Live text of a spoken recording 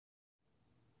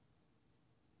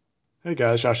Hey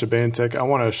guys, Josh at Bane Tech. I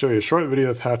want to show you a short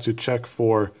video of how to check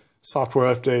for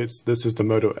software updates. This is the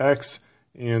Moto X,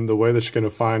 and the way that you're going to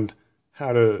find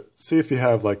how to see if you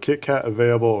have like KitKat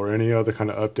available or any other kind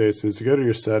of updates is you go to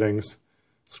your settings,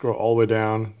 scroll all the way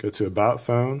down, go to About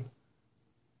Phone,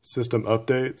 System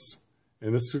Updates,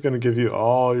 and this is going to give you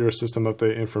all your system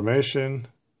update information,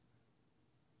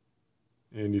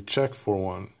 and you check for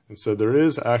one. And so there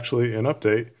is actually an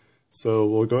update, so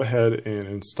we'll go ahead and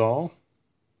install.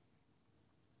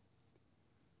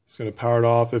 It's going to power it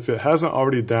off. If it hasn't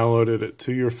already downloaded it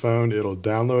to your phone, it'll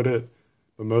download it.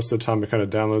 But most of the time it kind of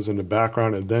downloads in the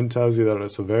background and then tells you that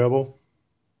it's available.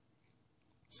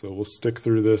 So we'll stick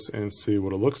through this and see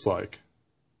what it looks like.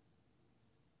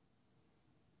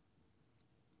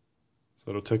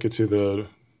 So it'll take you to the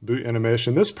boot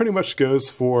animation. This pretty much goes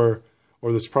for,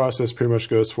 or this process pretty much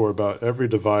goes for about every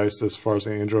device as far as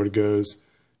Android goes.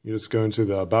 You just go into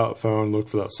the About Phone, look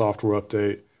for that software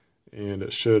update, and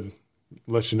it should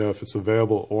let you know if it's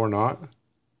available or not.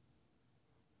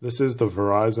 This is the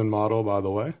Verizon model, by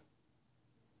the way.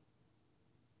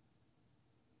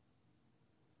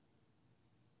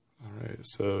 Alright,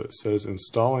 so it says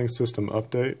installing system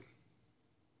update.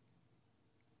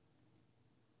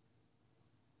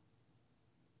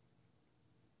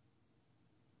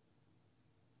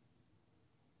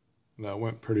 That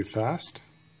went pretty fast.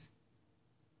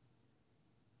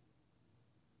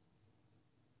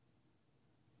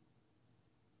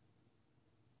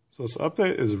 So this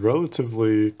update is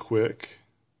relatively quick.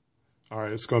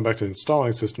 Alright, it's going back to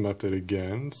installing system update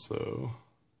again, so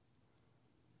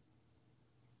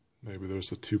maybe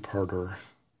there's a two-parter.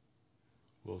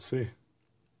 We'll see.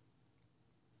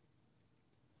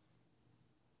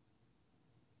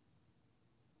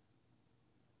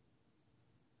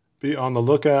 Be on the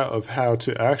lookout of how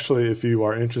to actually, if you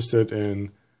are interested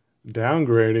in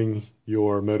downgrading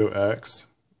your Moto X,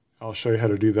 I'll show you how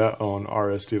to do that on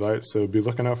RSD Lite, so be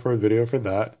looking out for a video for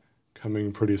that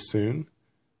coming pretty soon.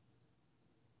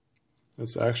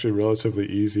 It's actually relatively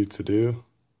easy to do.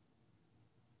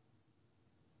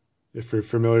 If you're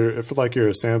familiar, if like you're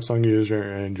a Samsung user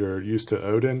and you're used to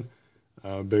Odin,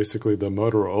 basically the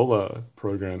Motorola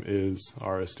program is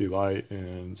RSD Lite,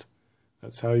 and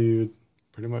that's how you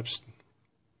pretty much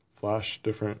flash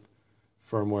different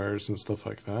firmwares and stuff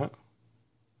like that.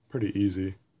 Pretty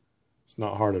easy. It's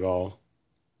not hard at all.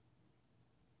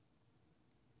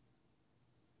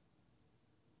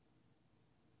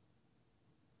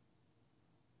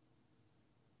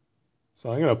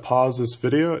 So I'm going to pause this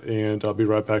video and I'll be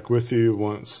right back with you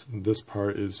once this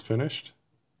part is finished.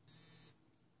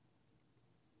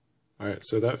 Alright,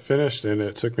 so that finished and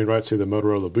it took me right to the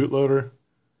Motorola bootloader.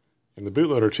 And the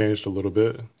bootloader changed a little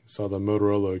bit. You saw the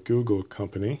Motorola Google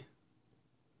company.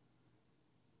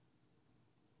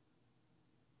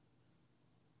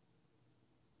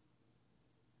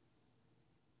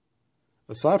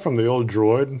 Aside from the old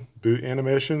Droid boot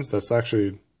animations, that's actually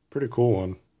a pretty cool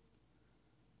one.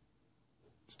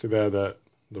 It's too bad that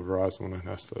the Verizon one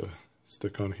has to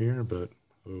stick on here, but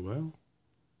oh well.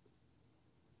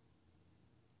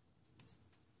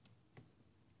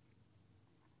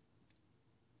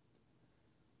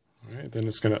 Alright, then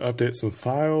it's going to update some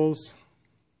files.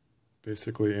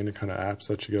 Basically any kind of apps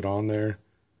that you get on there.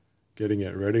 Getting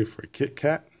it ready for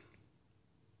KitKat.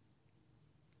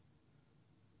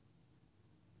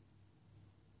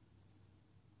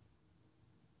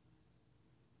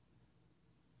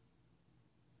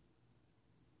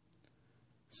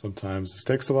 Sometimes this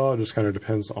takes a while, it just kind of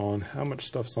depends on how much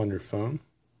stuff's on your phone.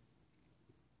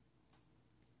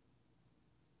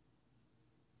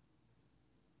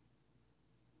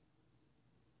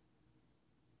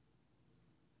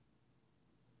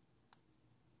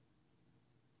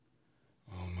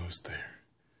 Almost there.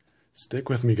 Stick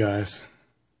with me, guys.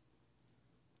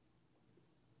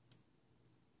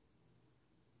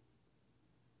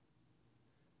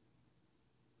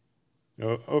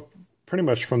 Pretty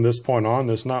much from this point on,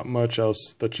 there's not much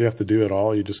else that you have to do at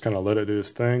all. You just kind of let it do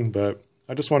its thing, but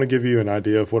I just want to give you an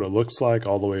idea of what it looks like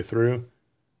all the way through.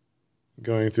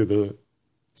 Going through the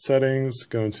settings,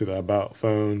 going to the About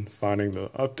Phone, finding the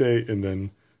update, and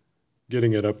then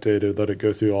getting it updated, let it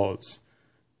go through all its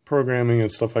programming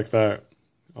and stuff like that,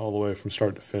 all the way from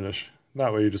start to finish.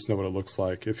 That way you just know what it looks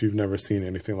like if you've never seen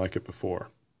anything like it before.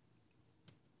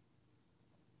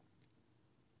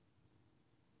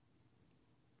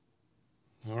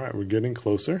 Alright, we're getting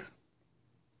closer.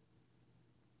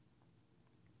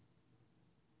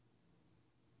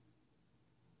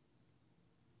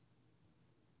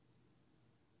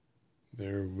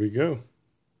 There we go.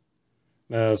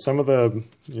 Now, some of the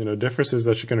differences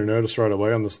that you're going to notice right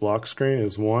away on this lock screen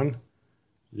is one,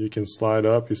 You can slide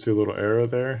up, you see a little arrow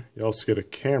there. You also get a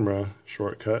camera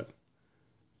shortcut.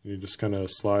 You just kind of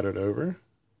slide it over.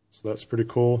 So that's pretty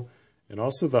cool. And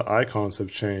also the icons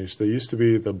have changed. They used to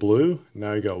be the blue,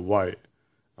 now you got white.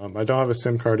 I don't have a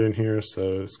SIM card in here,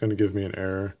 so it's going to give me an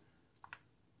error.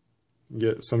 You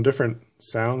get some different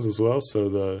sounds as well. So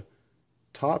the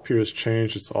top here has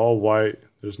changed. It's all white.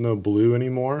 There's no blue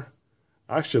anymore.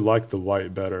 I actually like the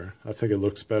white better. I think it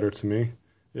looks better to me.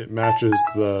 It matches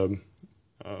the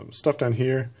stuff down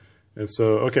here. And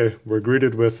so, okay, we're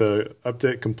greeted with a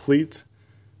update complete.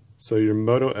 So your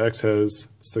Moto X has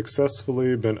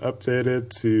successfully been updated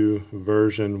to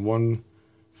version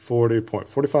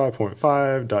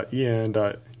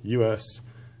 140.45.5.en.us.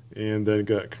 And then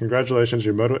congratulations,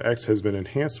 your Moto X has been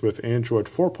enhanced with Android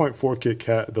 4.4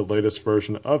 KitKat, the latest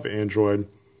version of Android.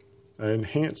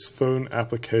 Enhanced phone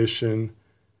application,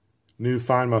 new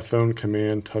Find My Phone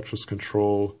command, touchless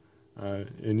control.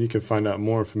 And you can find out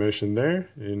more information there.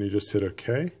 And you just hit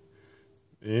OK.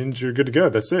 And you're good to go.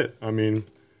 That's it. I mean,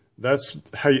 that's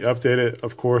how you update it.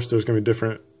 Of course, there's going to be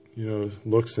different,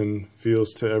 looks and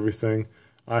feels to everything.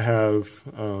 I have,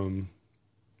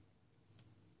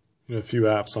 a few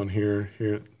apps on here,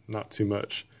 not too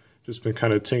much. Just been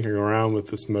kind of tinkering around with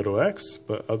this Moto X,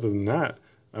 but other than that,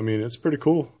 I mean, it's pretty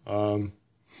cool. I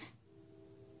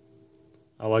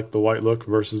like the white look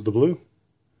versus the blue.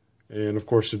 And of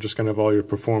course, you're just going to have all your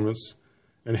performance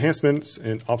enhancements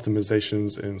and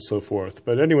optimizations and so forth.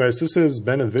 But anyways, this has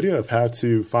been a video of how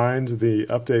to find the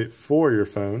update for your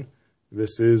phone.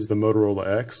 This is the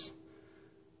Motorola X,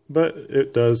 but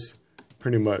it does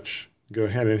pretty much go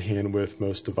hand in hand with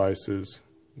most devices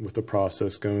with the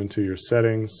process. Go into your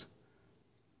settings,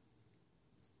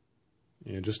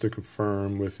 and just to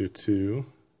confirm with you too,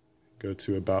 go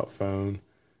to About Phone,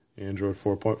 Android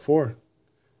 4.4,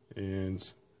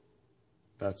 and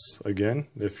that's, again,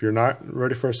 if you're not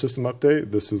ready for a system update,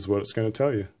 this is what it's going to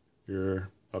tell you. You're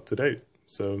up to date.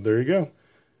 So there you go.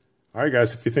 All right,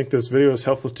 guys, if you think this video is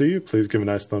helpful to you, please give a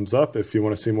nice thumbs up. If you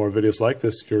want to see more videos like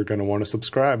this, you're going to want to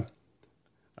subscribe.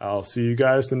 I'll see you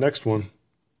guys in the next one.